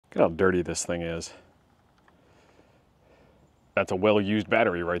Look how dirty this thing is. That's a well-used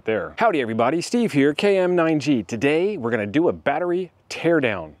battery right there. Howdy everybody, Steve here, KM9G. Today we're gonna do a battery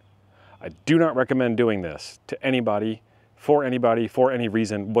teardown. I do not recommend doing this to anybody, for any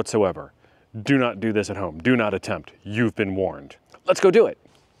reason whatsoever. Do not do this at home. Do not attempt. You've been warned. Let's go do it.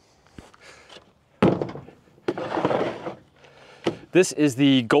 This is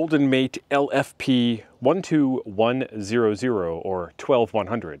the GoldenMate LFP 12100 or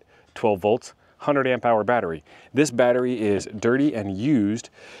 12100, 12 volts, 100 amp hour battery. This battery is dirty and used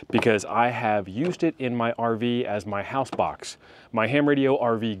because I have used it in my RV as my house box. My ham radio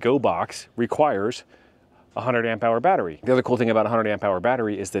RV Go box requires a 100 amp hour battery. The other cool thing about a 100 amp hour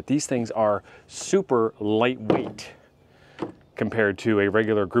battery is that these things are super lightweight compared to a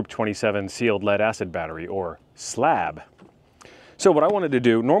regular Group 27 sealed lead acid battery or slab. So what I wanted to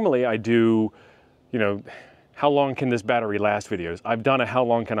do, normally I do, how long can this battery last videos. I've done a how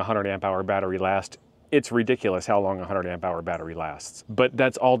long can a 100 amp hour battery last. It's ridiculous how long a 100 amp hour battery lasts. But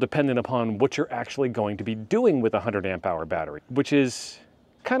that's all dependent upon what you're actually going to be doing with a 100 amp hour battery, which is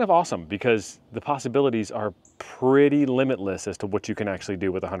kind of awesome because the possibilities are pretty limitless as to what you can actually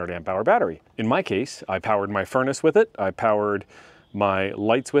do with a 100 amp hour battery. In my case, I powered my furnace with it. I powered my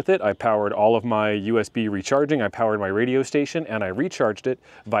lights with it. I powered all of my USB recharging. I powered my radio station and I recharged it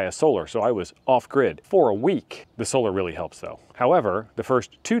via solar. So I was off grid for a week. The solar really helps though. However, the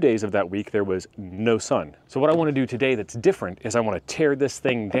first 2 days of that week, there was no sun. So what I want to do today that's different is I want to tear this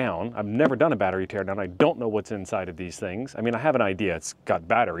thing down. I've never done a battery tear down. I don't know what's inside of these things. I mean, I have an idea. It's got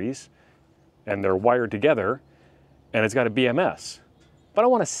batteries and they're wired together and it's got a BMS, but I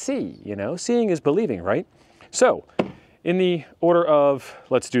want to see, seeing is believing, right? So in the order of,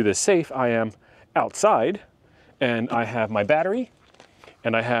 let's do this safe, I am outside and I have my battery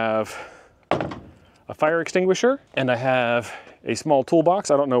and I have a fire extinguisher and I have a small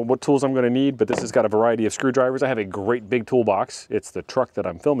toolbox. I don't know what tools I'm going to need, but this has got a variety of screwdrivers. I have a great big toolbox. It's the truck that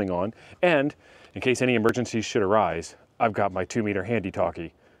I'm filming on. And in case any emergencies should arise, I've got my 2-meter handy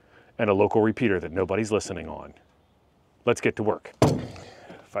talkie and a local repeater that nobody's listening on. Let's get to work.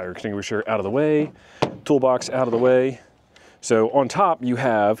 Fire extinguisher out of the way, toolbox out of the way. So on top you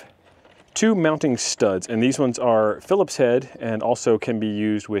have 2 mounting studs, and these ones are Phillips head and also can be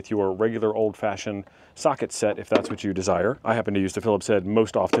used with your regular old-fashioned socket set if that's what you desire. I happen to use the Phillips head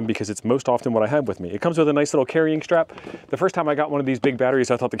most often because it's most often what I have with me. It comes with a nice little carrying strap. The first time I got one of these big batteries,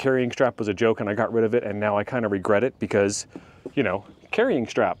 I thought the carrying strap was a joke and I got rid of it, and now I kind of regret it because, carrying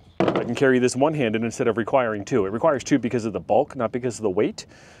strap. I can carry this one-handed instead of requiring 2. It requires 2 because of the bulk, not because of the weight,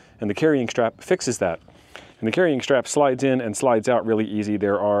 and the carrying strap fixes that. And the carrying strap slides in and slides out really easy.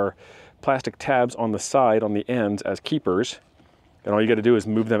 There are plastic tabs on the side, on the ends as keepers. And all you got to do is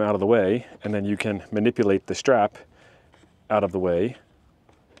move them out of the way, and then you can manipulate the strap out of the way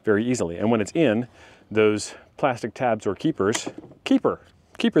very easily. And when it's in, those plastic tabs or keepers, keeper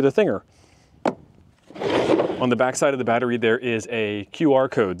the thinger. On the back side of the battery, there is a QR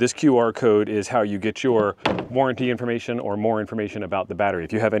code. This QR code is how you get your warranty information or more information about the battery.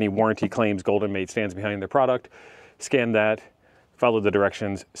 If you have any warranty claims, GoldenMate stands behind their product. Scan that, follow the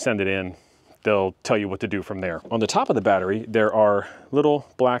directions, send it in. They'll tell you what to do from there. On the top of the battery, there are little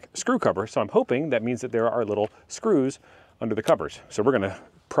black screw covers. So I'm hoping that means that there are little screws under the covers. So we're gonna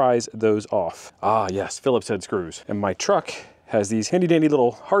prise those off. Ah, yes, Phillips head screws. And my truck has these handy dandy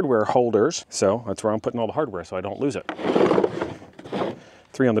little hardware holders. So that's where I'm putting all the hardware so I don't lose it.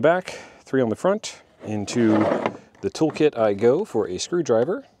 3 on the back, 3 on the front. Into the toolkit I go for a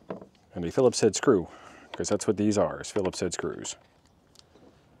screwdriver and a Phillips head screw, because that's what these are, is Phillips head screws.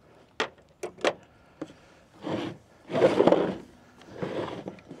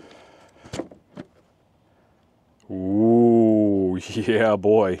 Ooh, yeah,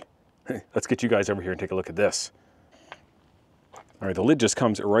 boy. Let's get you guys over here and take a look at this. All right, the lid just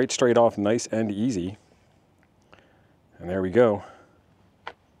comes right straight off, nice and easy. And there we go.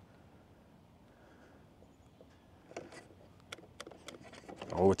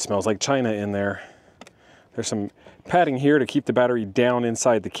 Oh, it smells like China in there. There's some padding here to keep the battery down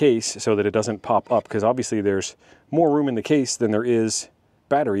inside the case so that it doesn't pop up, because obviously there's more room in the case than there is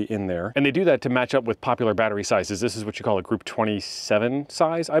battery in there. And they do that to match up with popular battery sizes. This is what you call a Group 27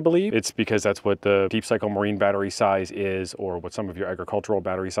 size, I believe. It's because that's what the deep cycle marine battery size is, or what some of your agricultural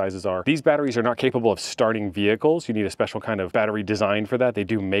battery sizes are. These batteries are not capable of starting vehicles. You need a special kind of battery design for that. They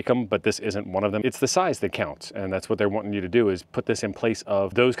do make them, but this isn't one of them. It's the size that counts, and that's what they're wanting you to do, is put this in place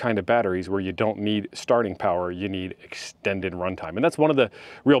of those kind of batteries where you don't need starting power, you need extended runtime. And that's one of the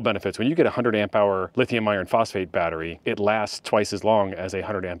real benefits. When you get a 100 amp hour lithium iron phosphate battery, it lasts twice as long as a a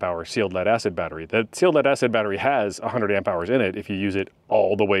 100 amp hour sealed lead acid battery. That sealed lead acid battery has 100 amp hours in it if you use it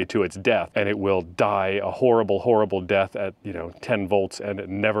all the way to its death, and it will die a horrible, horrible death at, 10 volts and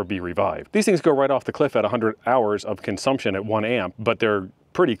never be revived. These things go right off the cliff at 100 hours of consumption at 1 amp, but they're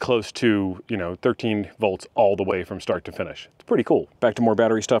pretty close to, 13 volts all the way from start to finish. It's pretty cool. Back to more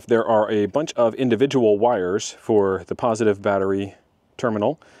battery stuff. There are a bunch of individual wires for the positive battery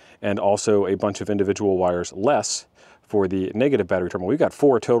terminal, and also a bunch of individual wires less for the negative battery terminal. We've got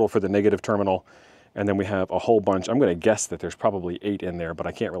 4 total for the negative terminal, and then we have a whole bunch. I'm going to guess that there's probably 8 in there, but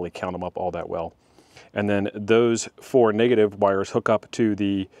I can't really count them up all that well. And then those 4 negative wires hook up to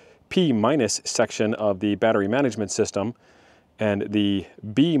the P- section of the battery management system, and the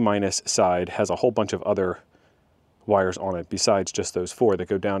B- side has a whole bunch of other wires on it besides just those 4 that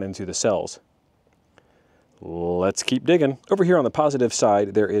go down into the cells. Let's keep digging. Over here on the positive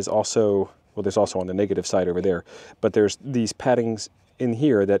side, there is also, well, there's also on the negative side over there, but there's these paddings in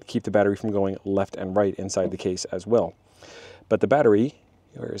here that keep the battery from going left and right inside the case as well. But the battery,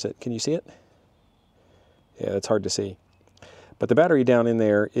 where is it? Can you see it? Yeah, it's hard to see. But the battery down in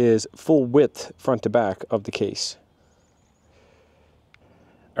there is full width front to back of the case.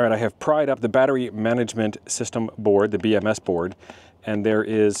 All right, I have pried up the battery management system board, the BMS board, and there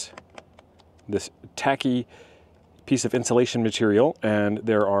is this tacky piece of insulation material, and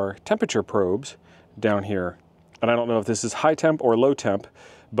there are temperature probes down here. And I don't know if this is high temp or low temp,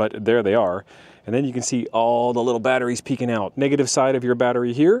 but there they are. And then you can see all the little batteries peeking out. Negative side of your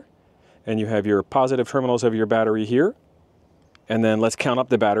battery here, and you have your positive terminals of your battery here. And then let's count up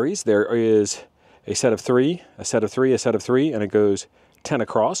the batteries. There is a set of 3, a set of 3, a set of 3, and it goes 10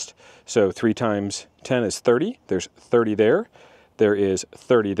 across. So 3 times 10 is 30. There's 30 there. There is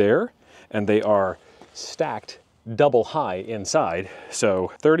 30 there. And they are stacked double high inside.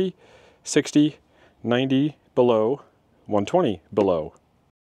 So 30, 60, 90 below, 120 below.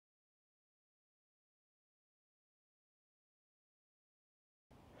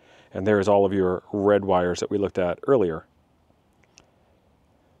 And there's all of your red wires that we looked at earlier.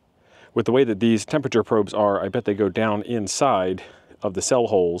 With the way that these temperature probes are, I bet they go down inside of the cell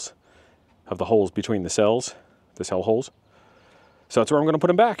holes, of the holes between the cells, the cell holes. So that's where I'm going to put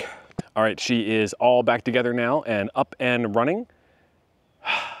them back. All right, she is all back together now and up and running.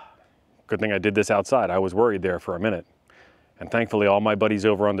 Good thing I did this outside. I was worried there for a minute. And thankfully, all my buddies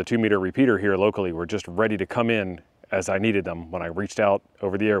over on the 2-meter repeater here locally were just ready to come in as I needed them when I reached out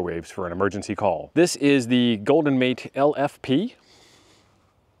over the airwaves for an emergency call. This is the GoldenMate LFP.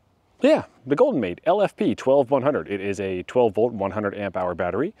 Yeah, the GoldenMate LFP 12100. It is a 12 volt, 100 amp hour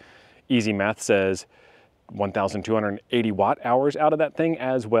battery. Easy math says 1,280 watt hours out of that thing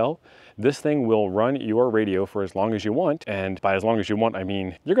as well. This thing will run your radio for as long as you want. And by as long as you want, I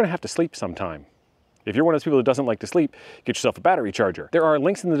mean, you're gonna have to sleep sometime. If you're one of those people who doesn't like to sleep, get yourself a battery charger. There are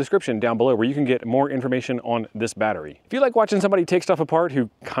links in the description down below where you can get more information on this battery. If you like watching somebody take stuff apart who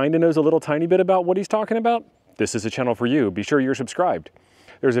kind of knows a little tiny bit about what he's talking about, this is a channel for you. Be sure you're subscribed.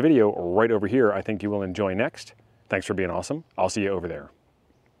 There's a video right over here I think you will enjoy next. Thanks for being awesome. I'll see you over there.